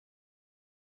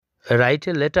Write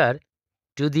a letter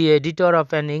to the editor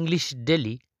of an English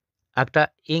daily. একটা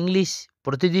English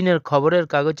প্রতিদিনের খবরের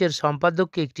কাগজের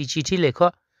সম্পাদককে একটি চিঠি লেখো,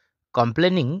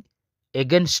 complaining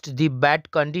against the bad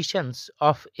conditions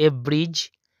of a bridge.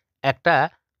 একটা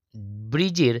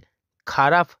ব্রিজের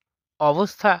খারাপ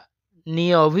অবস্থা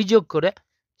নিয়ে অভিযোগ করে,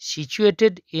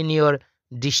 সিচুয়েটেড ইন ইয়োর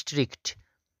ডিস্ট্রিক্ট,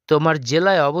 তোমার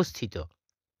জেলায় অবস্থিত,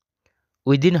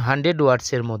 উইদিন 100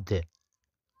 ওয়ার্ডসের মধ্যে।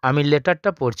 আমি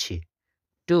লেটারটা পড়ছি।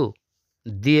 To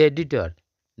the editor,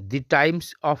 the Times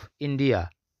of India,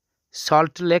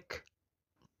 salt lake,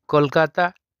 Kolkata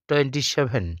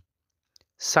 27।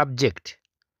 Subject,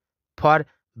 for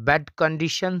bad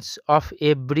conditions of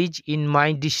a bridge in my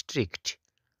district.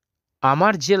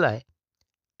 আমার জেলায়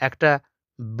একটা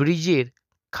ব্রিজের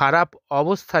খারাপ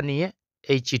অবস্থা নিয়ে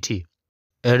এই চিঠি।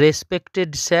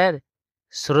 রেসপেক্টেড স্যার,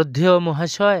 শ্রদ্ধেয়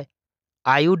মহাশয়,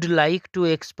 I would like to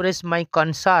express my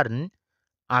concern,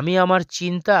 আমি আমার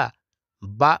চিন্তা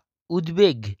বা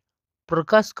উদ্বেগ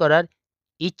প্রকাশ করার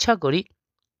ইচ্ছা করি,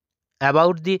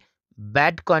 about the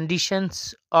bad conditions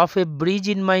of a bridge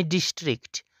in my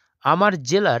district, আমার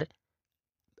জেলার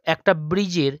একটা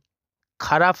ব্রিজের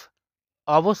খারাপ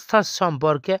অবস্থার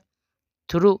সম্পর্কে,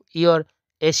 through your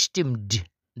esteemed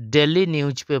daily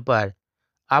news paper,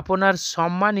 আপনার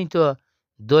সম্মানিত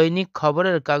দৈনিক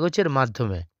খবরের কাগজের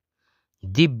মাধ্যমে।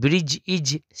 দি ব্রিজ ইজ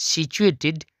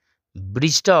সিচুয়েটেড,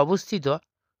 ব্রিজটা অবস্থিত,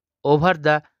 ওভার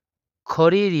দ্য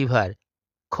খরি রিভার,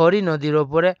 খরি নদীর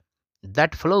ওপরে,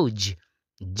 দ্যাট ফ্লোজ,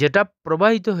 যেটা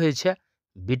প্রবাহিত হয়েছে,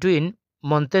 বিটুইন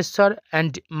মন্তেশ্বর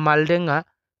অ্যান্ড মালডেঙ্গা,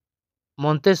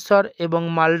 মন্তেশ্বর এবং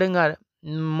মালডেঙ্গার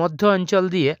মধ্য অঞ্চল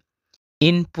দিয়ে,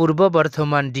 ইন পূর্ব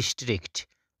বর্ধমান ডিস্ট্রিক্ট,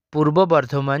 পূর্ব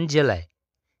বর্ধমান জেলায়।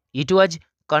 ইট ওয়াজ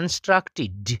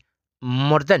constructed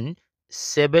more than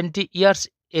 70 years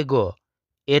ago,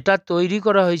 এটা তৈরি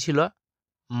করা হয়েছিল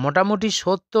মোটামুটি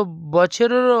 70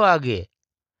 বছরেরও আগে।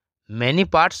 Many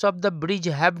parts of the bridge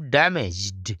have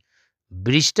damaged,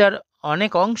 ব্রিজটার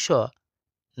অনেক অংশ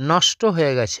নষ্ট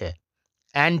হয়ে গেছে,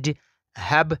 অ্যান্ড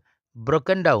হ্যাভ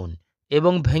ব্রোকেন ডাউন,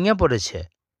 এবং ভেঙে পড়েছে।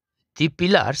 দি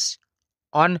pillars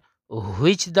on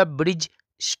which the bridge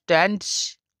stands,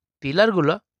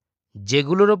 পিলারগুলো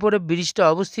যেগুলোর ওপরে ব্রিজটা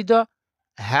অবস্থিত,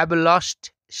 হ্যাভ লস্ট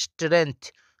স্ট্রেংথ,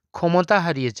 ক্ষমতা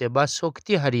হারিয়েছে বা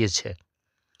শক্তি হারিয়েছে।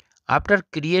 আফটার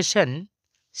ক্রিয়েশন,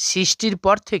 সৃষ্টির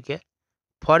পর থেকে,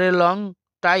 ফর এ লং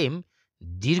টাইম,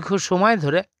 দীর্ঘ সময়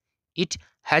ধরে, it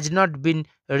has not been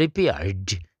repaired,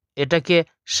 এটাকে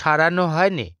সারানো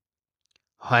হয়নি।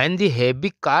 When the heavy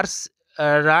curse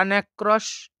run across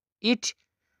ইট,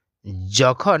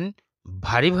 যখন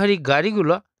ভারী ভারী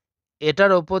গাড়িগুলো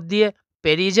এটার ওপর দিয়ে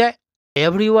পেরিয়ে যায়।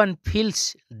 Everyone feels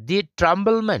the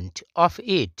ট্রাম্বলমেন্ট of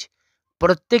it,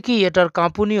 প্রত্যেকেই এটার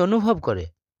কাঁপুনি অনুভব করে।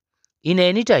 ইন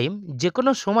এনি টাইম, যে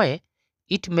কোনো সময়ে,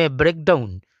 ইট মে ব্রেক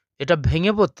ডাউন, এটা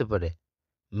ভেঙে পড়তে পারে।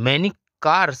 Many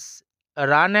curse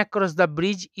run across the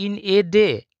bridge in a day,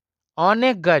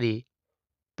 অনেক গাড়ি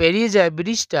পেরিয়ে যায়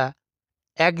ব্রিজটা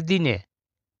একদিনে।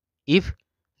 If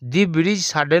the bridge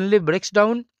suddenly ব্রেকস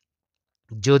down,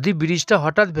 যদি ব্রিজটা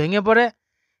হঠাৎ ভেঙে পড়ে,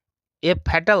 এ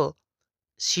fatal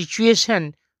situation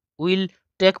will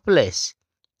take place,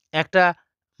 একটা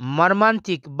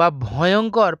মর্মান্তিক বা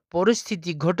ভয়ঙ্কর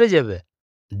পরিস্থিতি ঘটে যাবে।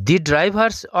 দি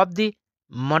drivers of the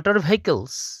motor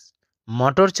vehicles,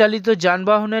 motor চালিত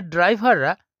যানবাহনের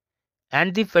ড্রাইভাররা, অ্যান্ড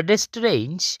দি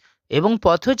পেডেস্ট্রেইনস, এবং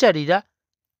পথচারীরা,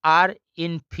 আর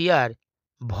ইন ফিয়ার,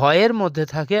 ভয়ের মধ্যে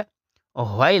থাকে,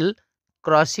 হোয়াইল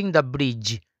ক্রসিং দ্য ব্রিজ,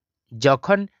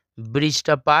 যখন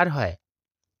ব্রিজটা পার হয়।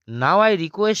 Now I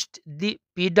request the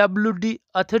PWD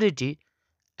authority,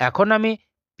 এখন আমি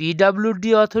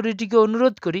পিডাব্লিউডি অথরিটিকে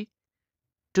অনুরোধ করি,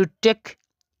 টু টেক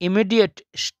ইমিডিয়েট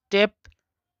স্টেপ,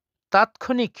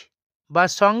 তাৎক্ষণিক বা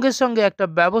সঙ্গে সঙ্গে একটা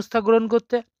ব্যবস্থা গ্রহণ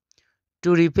করতে, টু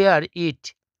রিপেয়ার ইট,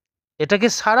 এটাকে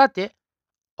সারাতে,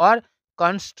 or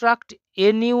construct a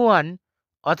new one,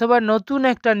 অথবা নতুন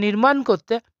একটা নির্মাণ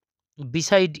করতে,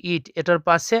 বিসাইড ইট, এটার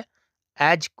পাশে,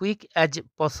 অ্যাজ কুইক অ্যাজ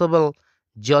পসিবল,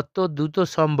 যত দ্রুত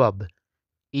সম্ভব।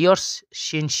 ইয়র্স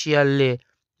সিনসিয়ারলি,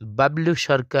 বাবলু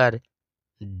সরকার,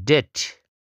 ডেট।